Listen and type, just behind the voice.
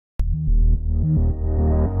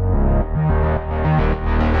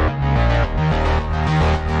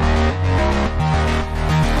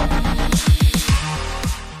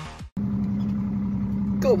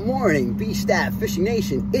morning, BStavFishing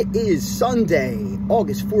Nation. It is Sunday,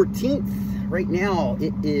 August 14th. Right now,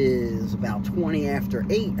 it is about 20 after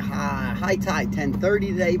 8. High tide, 10:30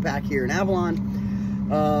 today, back here in Avalon.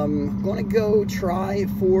 Going to go try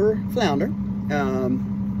for flounder.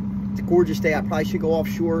 It's a gorgeous day. I probably should go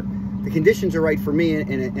offshore. The conditions are right for me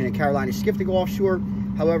in a Carolina skiff to go offshore.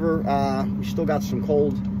 However, we still got some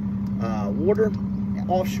cold water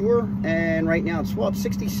offshore, and right now it's, well, it's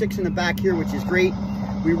 66 in the back here, which is great.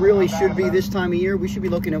 We really should be, this time of year, we should be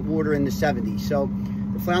looking at water in the 70s. So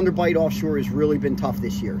the flounder bite offshore has really been tough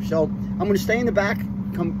this year. So I'm going to stay in the back.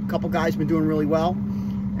 A couple guys been doing really well.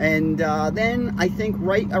 And then I think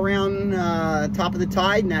right around top of the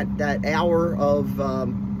tide, and that hour of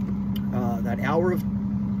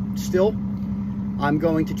still, I'm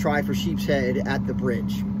going to try for sheepshead at the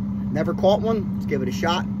bridge. Never caught one. Let's give it a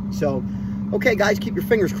shot. So, okay, guys, keep your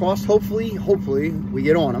fingers crossed. Hopefully we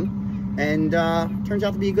get on them. And turns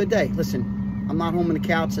out to be a good day. Listen, I'm not home on the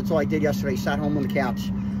couch. That's all I did yesterday. Sat home on the couch.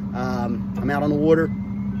 I'm out on the water.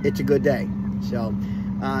 It's a good day. So,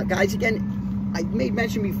 guys, again, I made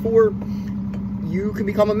mention before, you can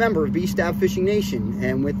become a member of BStavFishing Nation.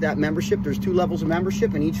 And with that membership, there's 2 levels of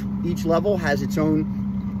membership, and each level has its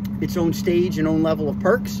own stage and own level of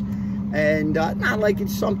perks. And not like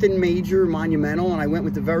it's something major, monumental. And I went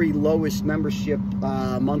with the very lowest membership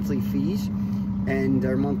monthly fees and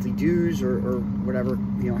their monthly dues, or whatever,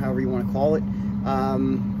 you know, however you want to call it.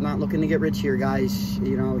 Not looking to get rich here, guys.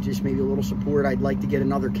 You know, just maybe a little support. I'd like to get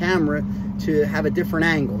another camera to have a different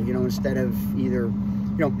angle, you know, instead of either,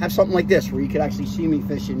 you know, have something like this where you could actually see me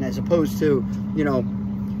fishing, as opposed to, you know,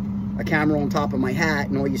 a camera on top of my hat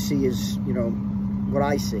and all you see is, you know, what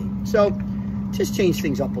I see. So just change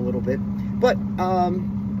things up a little bit. But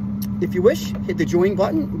if you wish, hit the join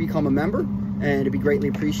button and become a member, and it'd be greatly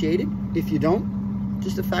appreciated. If you don't,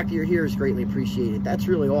 just the fact that you're here is greatly appreciated. That's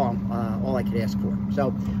really all I could ask for.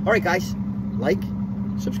 So, all right, guys, like,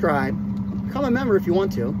 subscribe, become a member if you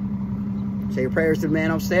want to. Say your prayers to the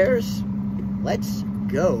man upstairs. Let's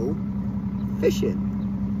go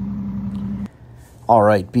fishing. All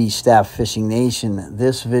right, BStavFishing Nation.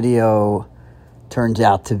 This video turns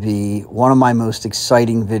out to be one of my most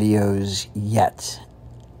exciting videos yet.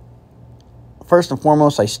 First and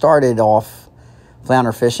foremost, I started off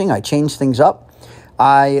flounder fishing. I changed things up.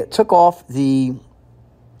 I took off the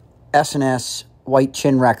S&S White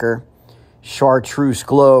Chin Wrecker Chartreuse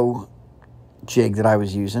Glow jig that I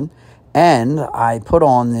was using, and I put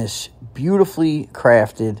on this beautifully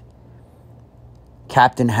crafted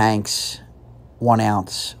Captain Hank's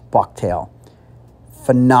 1-ounce bucktail.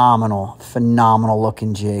 Phenomenal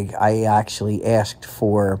looking jig. I actually asked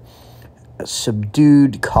for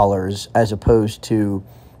subdued colors as opposed to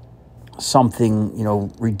something, you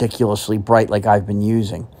know, ridiculously bright like I've been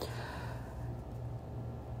using.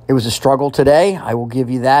 It was a struggle today, I will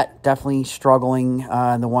give you that. Definitely struggling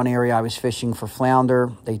in the one area I was fishing for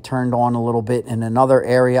flounder. They turned on a little bit in another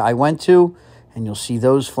area I went to, and you'll see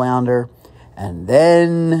those flounder. And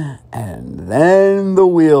then the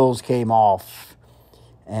wheels came off,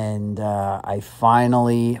 and I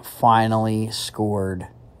finally scored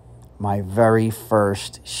my very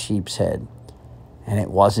first sheepshead. And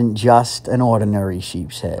it wasn't just an ordinary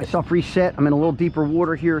sheepshead. Myself reset. I'm in a little deeper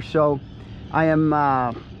water here, so I am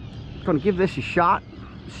going to give this a shot.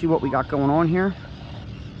 See what we got going on here.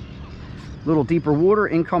 A little deeper water,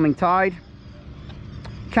 incoming tide.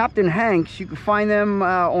 Captain Hank's, you can find them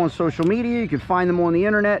on social media. You can find them on the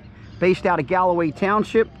internet. Based out of Galloway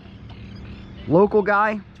Township. Local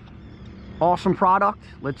guy. Awesome product.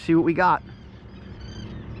 Let's see what we got.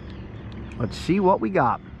 Let's see what we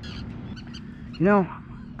got. You know,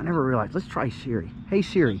 I never realized. Let's try Siri. Hey,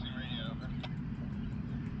 Siri.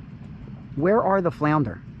 Where are the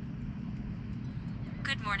flounder?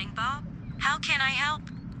 Good morning, Bob. How can I help?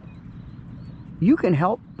 You can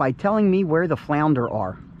help by telling me where the flounder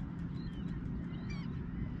are.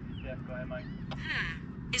 Yeah, go ahead, Mike.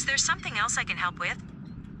 Is there something else I can help with?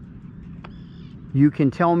 You can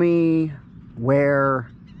tell me where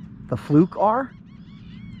the fluke are?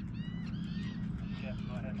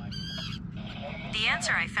 The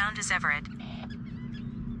answer I found is Everett.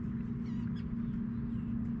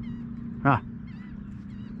 Ah,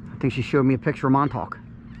 I think she showed me a picture of Montauk.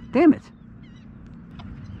 Damn it.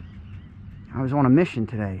 I was on a mission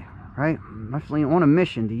today, right? I'm definitely on a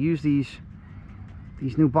mission to use these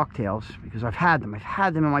new bucktails, because I've had them. I've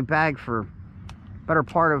had them in my bag for better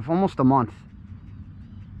part of almost a month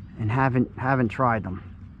and haven't tried them.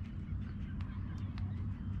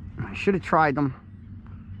 I should have tried them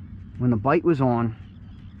when the bite was on.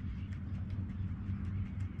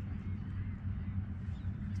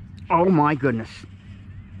 Oh my goodness.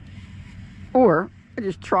 Or I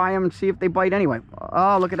just try them and see if they bite anyway.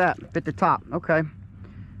 Oh, look at that. Bit the top. Okay.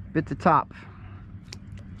 Bit the top.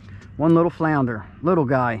 One little flounder. Little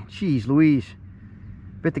guy. Jeez Louise.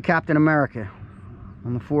 Bit the Captain America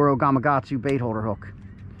on the 4.0 Gamakatsu bait holder hook.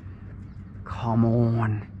 Come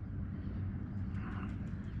on.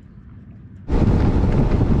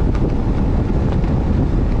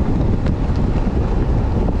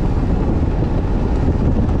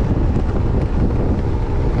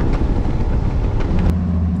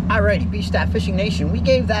 Alrighty, BStavFishing Nation, we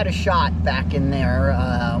gave that a shot back in there,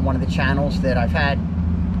 one of the channels that I've had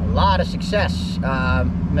a lot of success,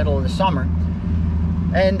 middle of the summer,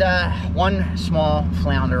 and one small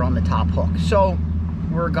flounder on the top hook. So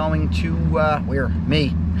we're going to,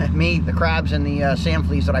 me, the crabs and the sand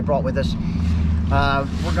fleas that I brought with us,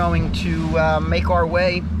 we're going to make our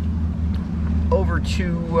way over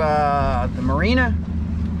to the marina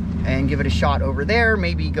and give it a shot over there.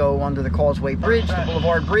 Maybe go under the Causeway Bridge, the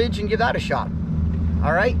Boulevard Bridge, and give that a shot.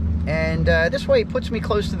 All right, and this way it puts me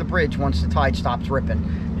close to the bridge once the tide stops ripping,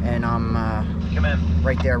 and I'm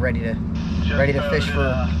right there ready to fish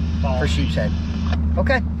for sheepshead.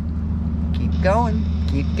 Okay, keep going.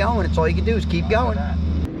 It's all you can do is keep going.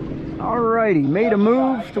 Alrighty, made a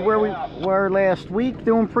move to where we were last week,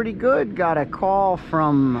 doing pretty good. Got a call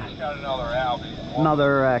from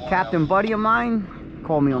another captain buddy of mine.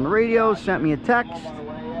 Called me on the radio, sent me a text. He's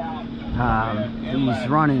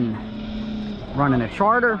running a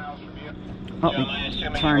charter. Oh,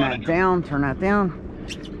 turn that down.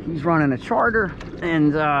 He's running a charter,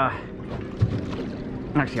 and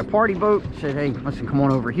actually a party boat. Said, hey, listen, come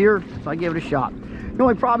on over here. So I gave it a shot. The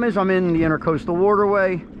only problem is I'm in the intercoastal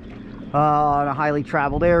waterway, in a highly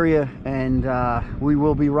traveled area, and we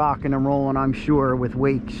will be rocking and rolling, I'm sure, with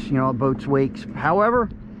wakes, you know, boats wakes. However,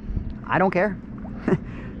 I don't care.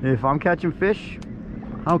 If I'm catching fish,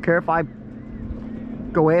 I don't care if I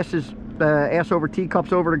go ass over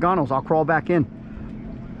teacups over the gunnels. I'll crawl back in.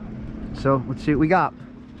 So let's see what we got.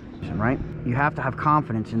 Right? You have to have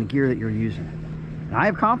confidence in the gear that you're using. And I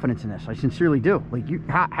have confidence in this. I sincerely do. Like,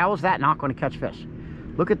 how is that not going to catch fish?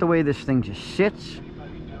 Look at the way this thing just sits.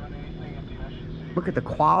 Look at the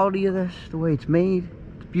quality of this, the way it's made.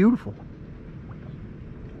 It's beautiful.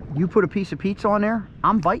 You put a piece of pizza on there,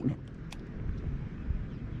 I'm biting it.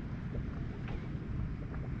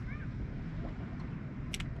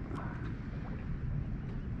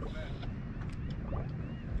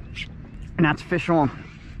 And that's fish on.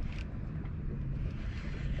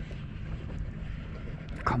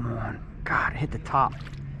 Come on. God, hit the top.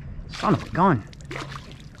 Son of a gun.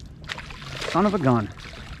 Son of a gun.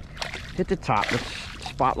 Hit the top. Let's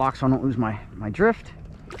spot lock so I don't lose my drift.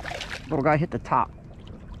 Little guy hit the top.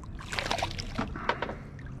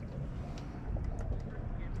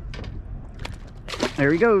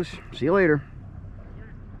 There he goes. See you later.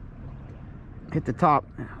 Hit the top.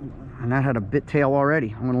 And that had a bit tail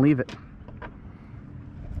already. I'm going to leave it.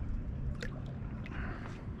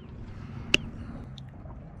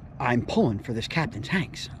 I'm pulling for this captain's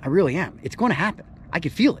hanks. I really am. It's going to happen. I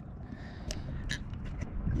can feel it.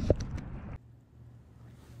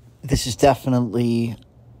 This is definitely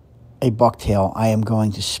a bucktail I am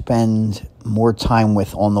going to spend more time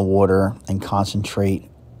with on the water and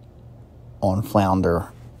concentrate on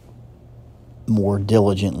flounder more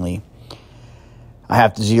diligently. I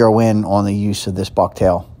have to zero in on the use of this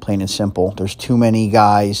bucktail, plain and simple. There's too many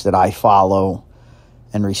guys that I follow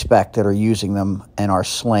and respect that are using them and are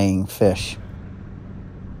slaying fish.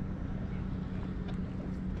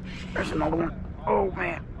 There's another one. Oh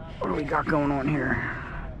man, what do we got going on here?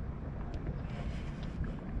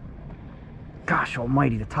 Gosh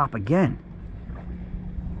almighty, the top again.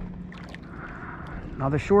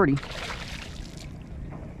 Another shorty.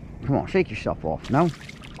 Come on, shake yourself off. No?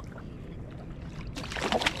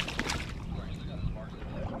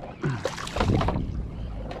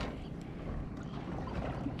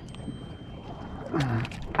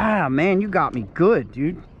 Ah, man, you got me good,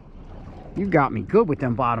 dude. You got me good with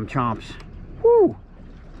them bottom chomps. Woo!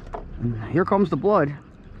 And here comes the blood.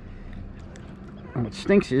 And what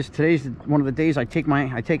stinks is today's one of the days I take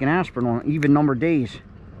an aspirin on even number days.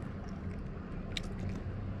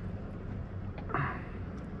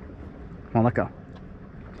 Come on, let go.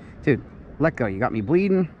 Dude, let go. You got me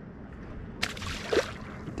bleeding.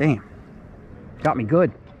 Damn. Got me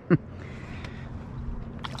good.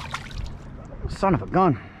 Son of a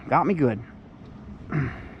gun. Got me good.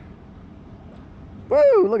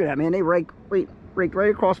 Woo! Look at that, man. They raked right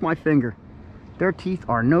across my finger. Their teeth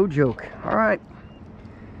are no joke. All right.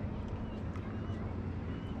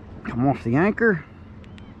 Come off the anchor.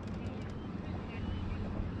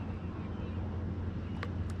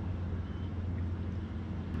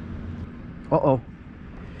 Uh-oh.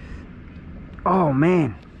 Oh,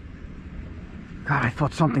 man. God, I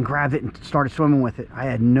thought something grabbed it and started swimming with it. I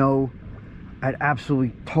had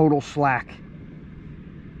absolutely total slack.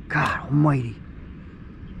 God almighty.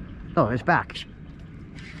 Oh, it's back.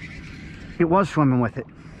 It was swimming with it.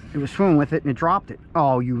 It was swimming with it and it dropped it.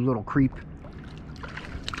 Oh, you little creep.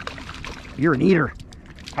 You're an eater.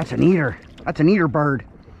 That's an eater. That's an eater bird.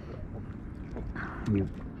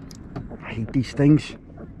 I hate these things.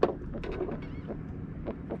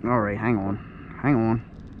 All right, hang on. Hang on.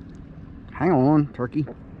 Hang on, turkey.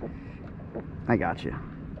 I got you.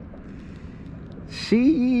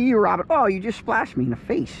 See, Robert. Oh, you just splashed me in the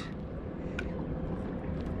face.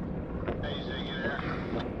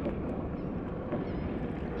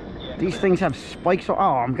 These things have spikes. Oh,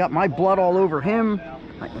 I've got my blood all over him.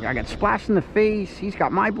 I got splashed in the face. He's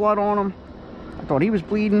got my blood on him. I thought he was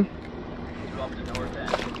bleeding.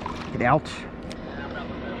 Get out.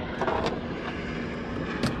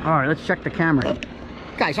 All right, let's check the camera.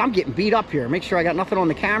 Guys, I'm getting beat up here. Make sure I got nothing on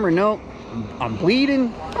the camera. No, I'm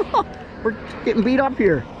bleeding. We're getting beat up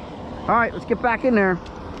here. All right, let's get back in there.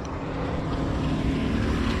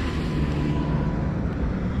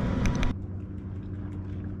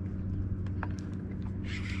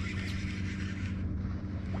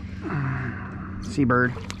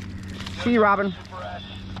 Seabird. Sea robin.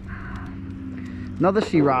 Another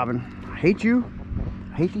sea robin. I hate you.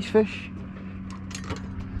 I hate these fish.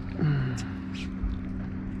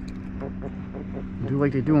 Do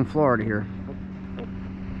like they do in Florida here.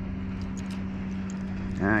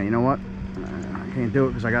 You know what? I can't do it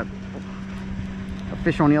because I got a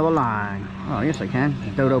fish on the other line. Oh, yes I can.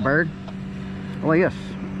 A dodo bird. Oh, yes.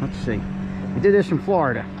 Let's see. We did this in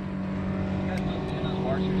Florida.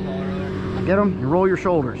 Get them, you roll your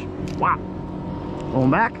shoulders. Wow. Roll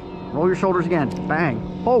them back, roll your shoulders again.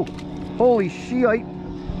 Bang. Oh, holy shit.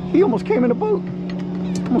 He almost came in the boat.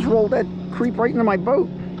 Almost rolled that creep right into my boat.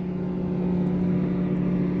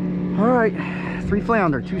 All right, 3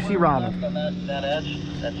 flounder, 2 sea robin. That edge,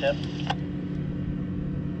 that tip.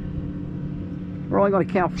 We're only going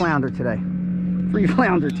to count flounder today. 3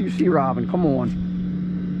 flounder, 2 sea robin. Come on.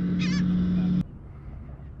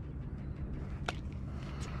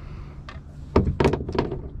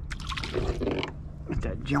 Get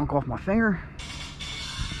that junk off my finger.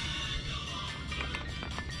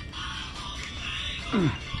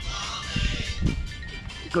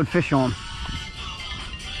 Good fish on.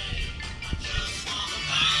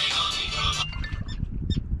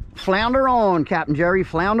 Flounder on, Captain Jerry.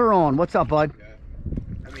 Flounder on. What's up, bud? Okay.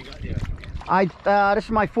 How many got you? This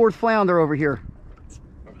is my 4th flounder over here.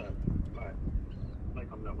 Okay. All right. Might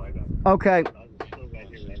come that way, guys. Okay. I'm still right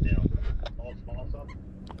here right now. All small stuff?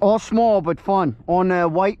 All small but fun. On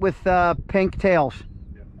white with pink tails.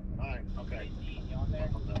 Yeah. All right. Okay.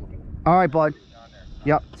 All right, bud.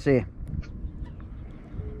 Yep. See you.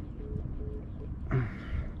 Dave,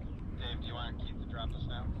 do you want to keep the dropless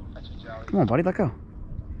now? That's your jelly. Come on, buddy. Let go.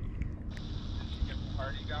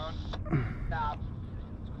 Nah,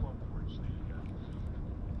 it's cool.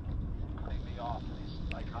 Take me off.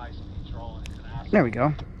 He's like high speed trolling. He's an asshole. There we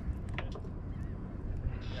go.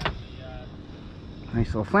 Nice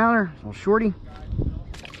little flounder, little shorty.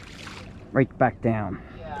 Right back down.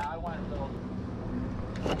 Yeah, I want a little.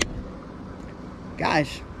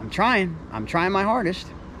 Guys, I'm trying my hardest.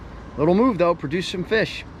 Little move though, produce some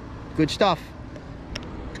fish. Good stuff.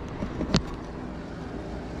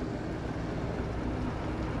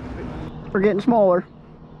 We're getting smaller.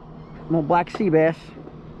 Little black sea bass.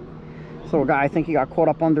 This little guy, I think he got caught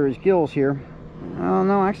up under his gills here. Oh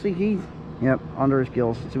no, actually yep, under his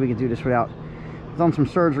gills. Let's see if we can do this without. I've done some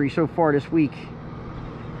surgery so far this week.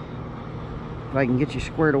 If I can get you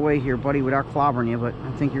squared away here, buddy, without clobbering you, but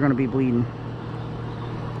I think you're going to be bleeding.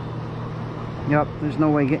 Yep, there's no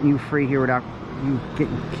way getting you free here without you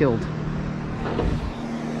getting killed.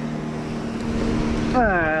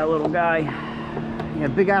 Ah, little guy. You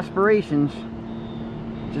have big aspirations.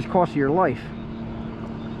 Just cost you your life.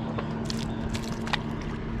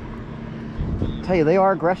 I tell you, they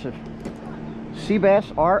are aggressive. Sea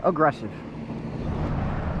bass are aggressive.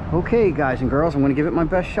 Okay, guys and girls, I'm going to give it my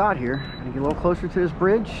best shot here. I'm going to get a little closer to this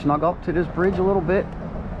bridge, snug up to this bridge a little bit.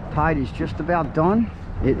 Tide is just about done.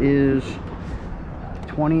 It is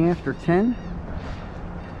 20 after 10.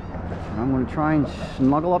 I'm going to try and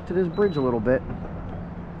snuggle up to this bridge a little bit.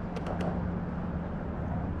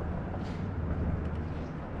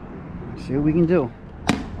 See what we can do.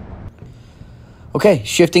 Okay,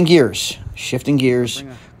 shifting gears.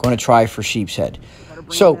 Going to try for sheepshead.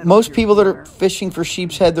 So most people that are fishing for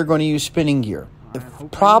sheepshead, they're going to use spinning gear. The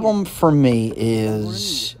problem for me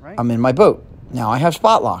is I'm in my boat. Now, I have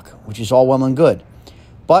spot lock, which is all well and good.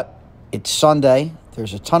 But it's Sunday.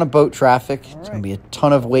 There's a ton of boat traffic. It's going to be a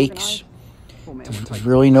ton of wakes. There's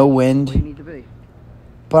really no wind.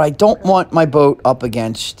 But I don't want my boat up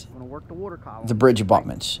against the bridge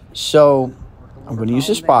abutments. So I'm going to use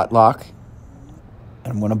a spot lock.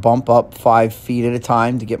 And I'm going to bump up 5 feet at a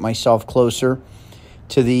time to get myself closer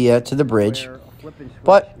to the bridge.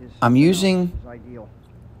 But I'm using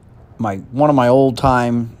one of my old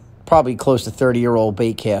time, probably close to 30-year-old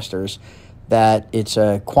bait casters. That it's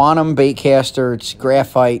a quantum bait caster. It's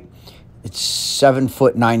graphite. It's 7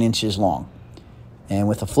 foot 9 inches long, and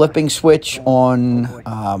with a flipping switch on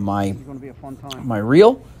my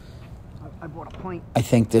reel, I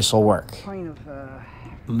think this will work.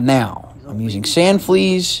 Now I'm using sand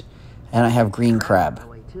fleas, and I have green crab.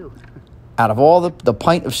 Out of all the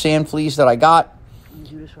pint of sand fleas that I got,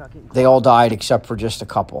 they all died except for just a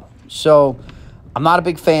couple. So I'm not a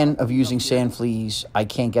big fan of using sand fleas. I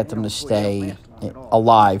can't get them to stay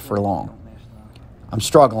alive for long. I'm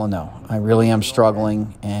struggling, though. I really am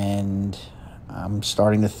struggling, and I'm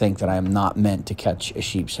starting to think that I am not meant to catch a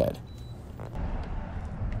sheepshead.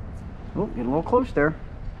 Oh, getting a little close there.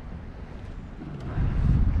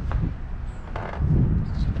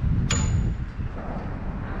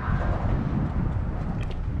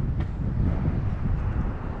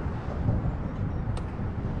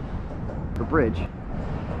 The bridge.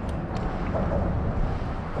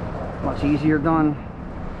 Much easier done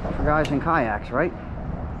for guys in kayaks, right?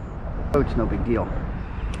 Boat's no big deal.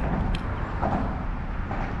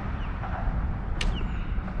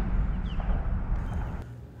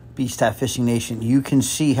 BStavFishing Nation, you can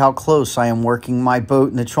see how close I am working my boat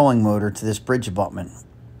and the trolling motor to this bridge abutment.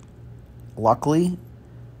 Luckily,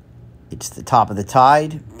 it's the top of the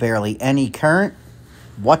tide, barely any current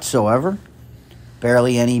whatsoever.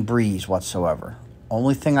 Barely any breeze whatsoever.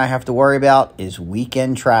 Only thing I have to worry about is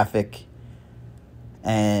weekend traffic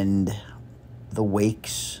and the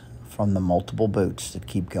wakes from the multiple boats that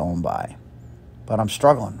keep going by. But I'm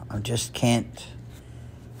struggling. I just can't.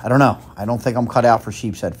 I don't know. I don't think I'm cut out for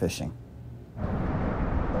sheepshead fishing.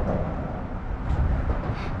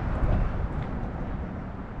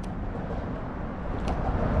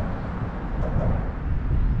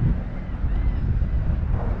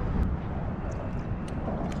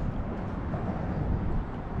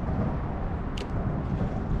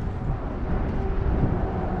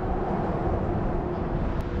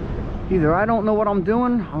 Either I don't know what I'm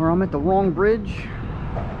doing, or I'm at the wrong bridge,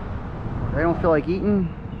 or I don't feel like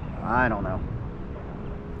eating. I don't know.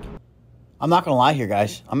 I'm not going to lie here,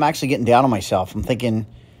 guys. I'm actually getting down on myself. I'm thinking,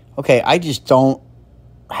 okay, I just don't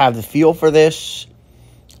have the feel for this.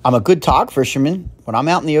 I'm a good tog fisherman. When I'm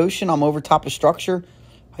out in the ocean, I'm over top of structure.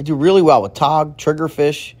 I do really well with tog,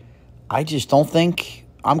 triggerfish. I just don't think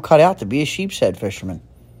I'm cut out to be a sheepshead fisherman.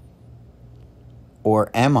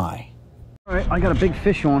 Or am I? All right, I got a big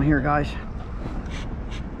fish on here, guys.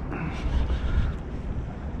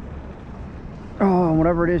 Oh,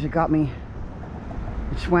 whatever it is, it got me.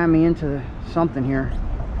 It swam me into something here.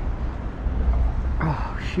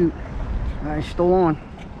 Oh, shoot. He's still on.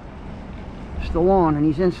 Still on, and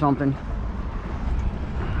he's in something.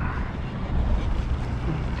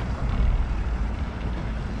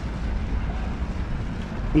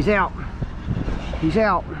 He's out. He's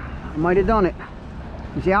out. I might have done it.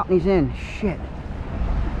 He's out and he's in. Shit.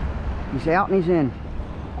 He's out and he's in.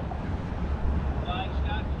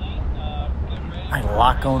 I have a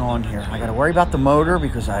lot going on here. I got to worry about the motor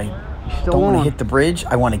because I don't want to hit the bridge.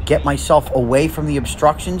 I want to get myself away from the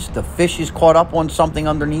obstructions. The fish is caught up on something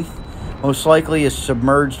underneath. Most likely a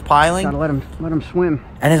submerged piling. Gotta let him swim.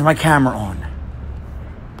 And is my camera on?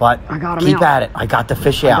 But I got him keep out. at it. I got the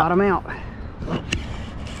fish out. I got him out.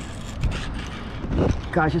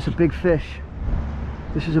 Guys, it's a big fish.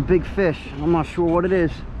 This is a big fish. I'm not sure what it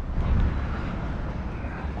is.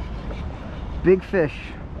 Big fish.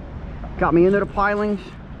 Got me into the pilings,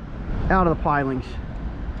 out of the pilings.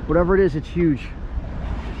 Whatever it is, it's huge.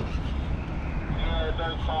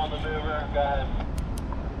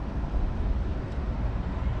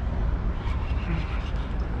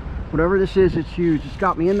 Whatever this is, it's huge. It's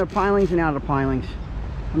got me in the pilings and out of the pilings.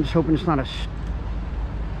 I'm just hoping it's not a...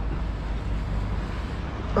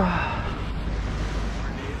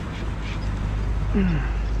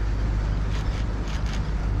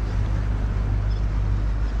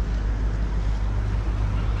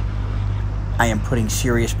 I am putting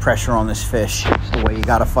serious pressure on this fish. It's the way you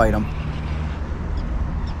gotta fight him.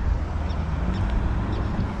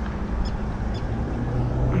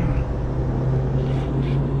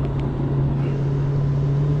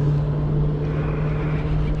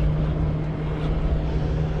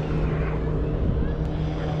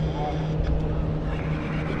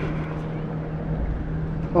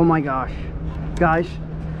 Oh my gosh. Guys,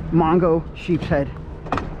 Mongo sheepshead.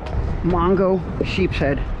 Mongo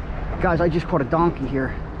sheepshead. Guys, I just caught a donkey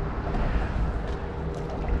here.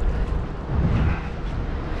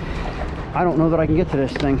 I don't know that I can get to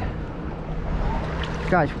this thing.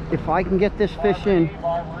 Guys, if I can get this fish in,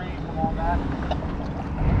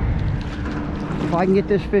 if I can get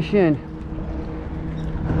this fish in,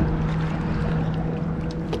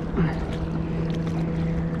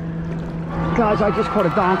 guys, I just caught a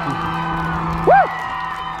donkey. Woo!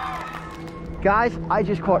 Guys, I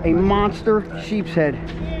just caught a monster sheepshead.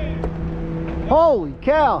 Holy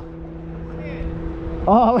cow!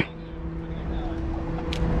 Oh,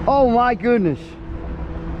 oh my goodness.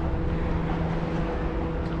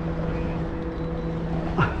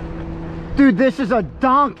 Dude, this is a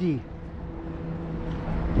donkey.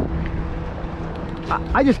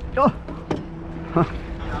 I just, oh.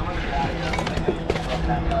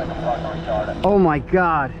 Oh my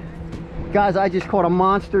God. Guys, I just caught a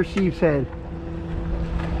monster sheepshead.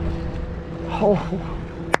 Oh.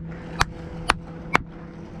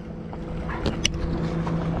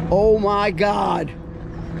 Oh my God.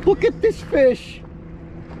 Look at this fish.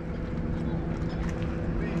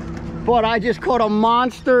 But I just caught a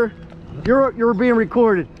monster. You're being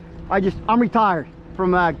recorded. I'm retired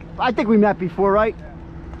from I think we met before, right?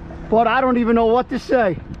 But I don't even know what to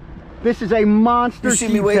say. This is a monster sheepshead. You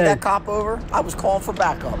see me wave that cop over? I was calling for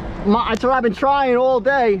backup. That's what I've been trying all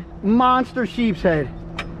day. Monster sheepshead.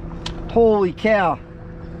 Holy cow.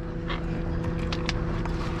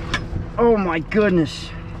 Oh my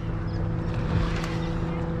goodness.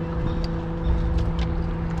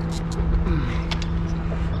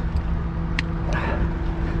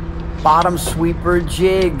 Bottomsweeper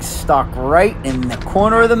Jig stuck right in the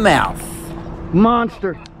corner of the mouth.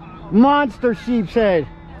 Monster sheepshead.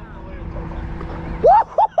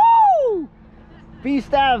 Woo-hoo-hoo!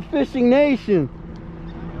 BStavFishing Nation.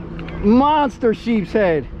 Monster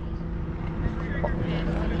sheepshead.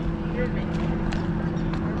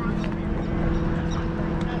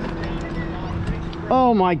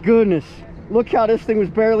 Oh my goodness. Look how this thing was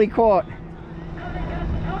barely caught.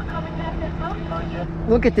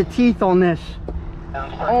 Look at the teeth on this.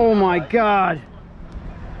 Oh my God.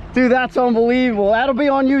 Dude, that's unbelievable. That'll be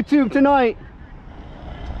on YouTube tonight.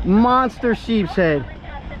 Monster sheepshead.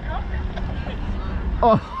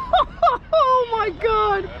 Oh, oh my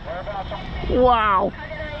God. Wow.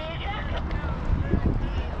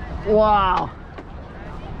 Wow.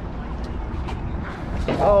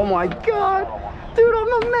 Oh my God. Dude,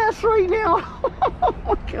 I'm a mess right now. Oh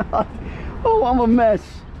my God. Oh, I'm a mess.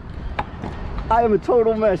 I am a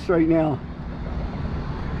total mess right now.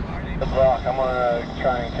 Rock, I'm gonna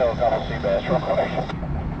try and kill a couple sea bass real quick.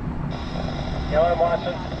 You know what I'm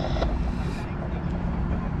watching?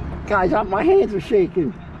 Guys, my hands are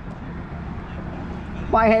shaking.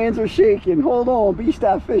 My hands are shaking. Hold on,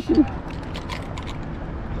 BStavFishing.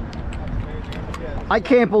 I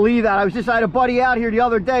can't believe that. I had a buddy out here the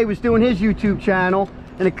other day, was doing his YouTube channel,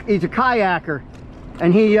 and he's a kayaker,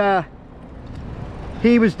 and he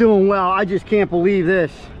was doing well. I just can't believe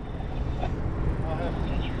this.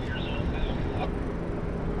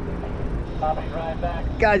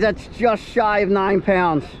 Guys, that's just shy of 9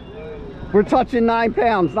 pounds. We're touching 9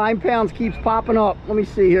 pounds. 9 pounds keeps popping up. Let me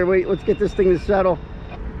see here. Wait, let's get this thing to settle.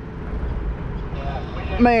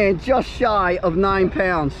 Man, just shy of 9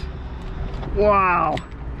 pounds. Wow.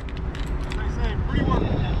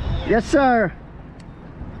 Yes, sir.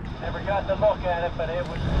 Never got to look at it, but it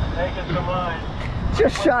was taking some mind.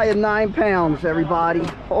 Just shy of 9 pounds, everybody.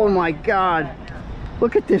 Oh my God.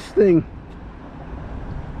 Look at this thing.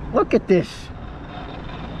 Look at this.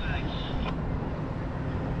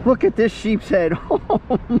 Look at this sheepshead. Oh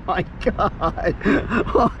my God.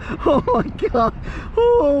 Oh my God.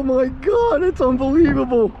 Oh my God. It's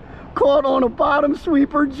unbelievable. Caught on a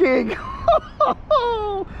Bottomsweeper Jig.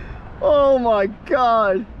 Oh my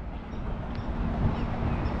God.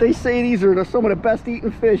 They say these are some of the best eaten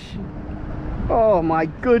fish. Oh my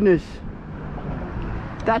goodness.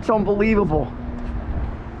 That's unbelievable.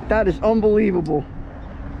 That is unbelievable.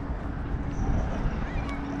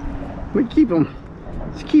 We keep them.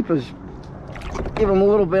 Let's keep us. Give them a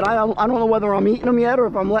little bit. I don't know whether I'm eating them yet or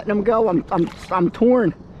if I'm letting them go. I'm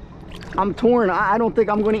torn. I'm torn. I don't think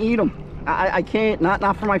I'm going to eat them. I can't.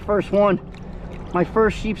 Not for my first one. My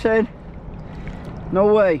first sheepshead.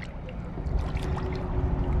 No way.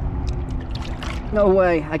 No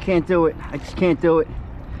way. I can't do it. I just can't do it.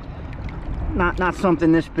 Not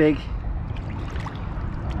something this big.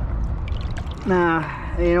 Nah.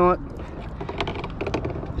 You know what?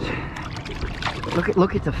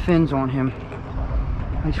 Look at the fins on him.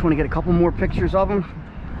 I just want to get a couple more pictures of him.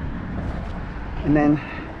 And then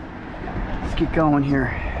let's get going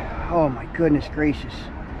here. Oh my goodness gracious.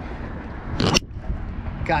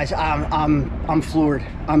 Guys, I'm floored.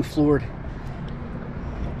 I'm floored.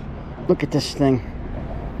 Look at this thing.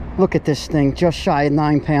 Look at this thing, just shy of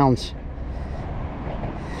 9 pounds.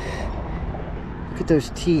 Look at those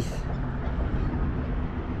teeth.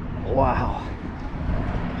 Wow.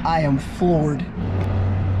 I am floored.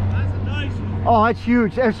 That's a nice one. Oh, that's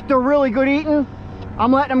huge. They're really good eating.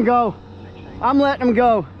 I'm letting them go. I'm letting them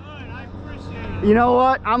go. Good, I appreciate it. You know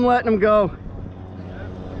what? I'm letting them go.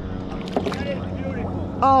 That is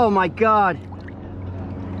beautiful. Oh my God.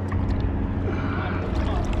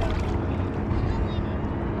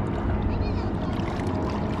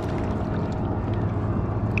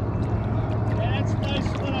 That's nice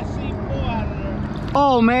when I see more out of there.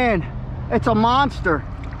 Oh man, it's a monster.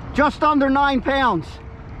 Just under 9 pounds.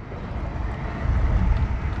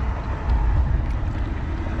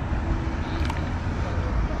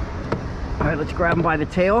 All right, let's grab him by the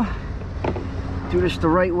tail. Do this the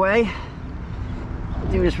right way.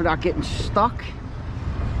 Do this without getting stuck.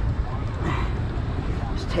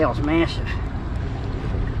 His tail's massive.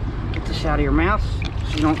 Get this out of your mouth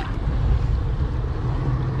so you don't.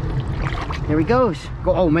 There he goes.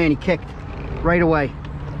 Go. Oh man, he kicked right away.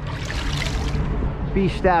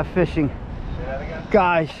 BStavFishing.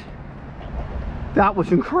 Guys, that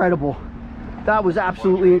was incredible. That was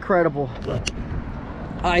absolutely incredible.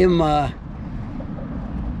 I am,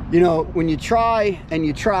 you know, when you try and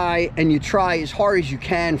you try and you try as hard as you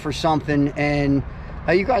can for something, and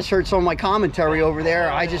you guys heard some of my commentary over there.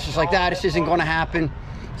 I just was like, this isn't going to happen.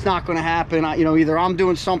 It's not going to happen. You know, either I'm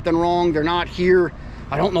doing something wrong, they're not here,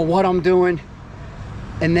 I don't know what I'm doing.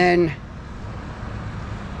 And then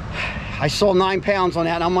I saw 9 pounds on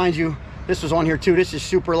that. Now, mind you, this was on here too. This is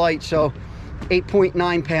super light, so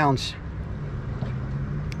 8.9 pounds.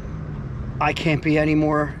 I can't be any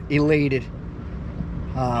more elated.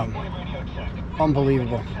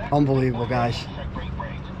 Unbelievable. Unbelievable, guys.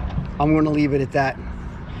 I'm going to leave it at that.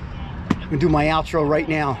 I'm going to do my outro right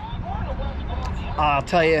now. I'll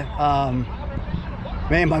tell you,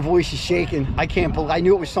 man, my voice is shaking. I can't believe, I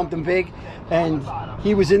knew it was something big, and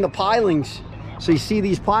he was in the pilings. So you see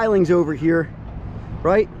these pilings over here,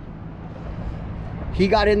 right? He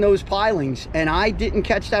got in those pilings, and I didn't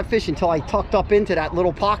catch that fish until I tucked up into that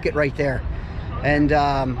little pocket right there. And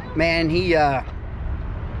man, he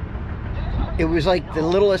it was like the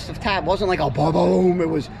littlest of tap. It wasn't like a boom boom, it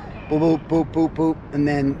was boop boop boop boop boop, and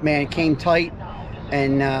then man, it came tight.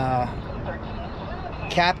 And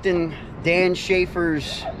Captain Dan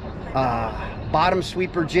Schaefer's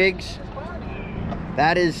Bottomsweeper Jigs,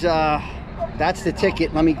 that is that's the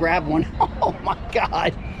ticket. Let me grab one. Oh my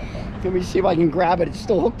God. Let me see if I can grab it. It's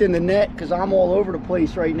still hooked in the net because I'm all over the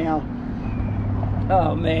place right now.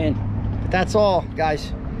 Oh man. But that's all,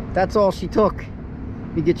 guys. That's all she took.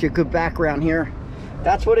 Let me get you a good background here.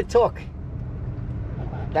 That's what it took.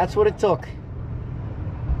 That's what it took.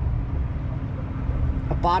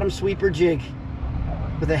 A Bottomsweeper Jig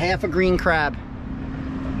with a half a green crab.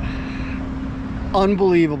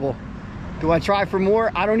 Unbelievable. Do I try for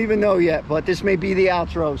more? I don't even know yet, but this may be the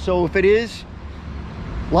outro. So if it is,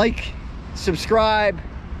 like, subscribe.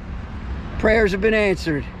 Prayers have been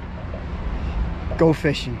answered. Go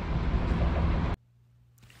fishing.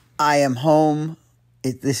 I am home.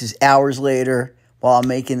 This is hours later while I'm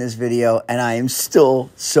making this video, and I am still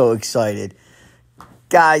so excited.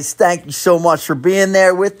 Guys, thank you so much for being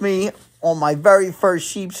there with me on my very first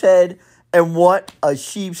sheepshead, and what a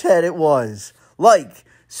sheepshead it was. Like,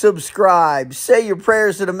 subscribe, say your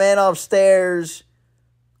prayers to the man upstairs.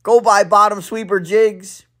 Go buy Bottomsweeper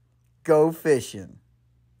Jigs. Go fishing.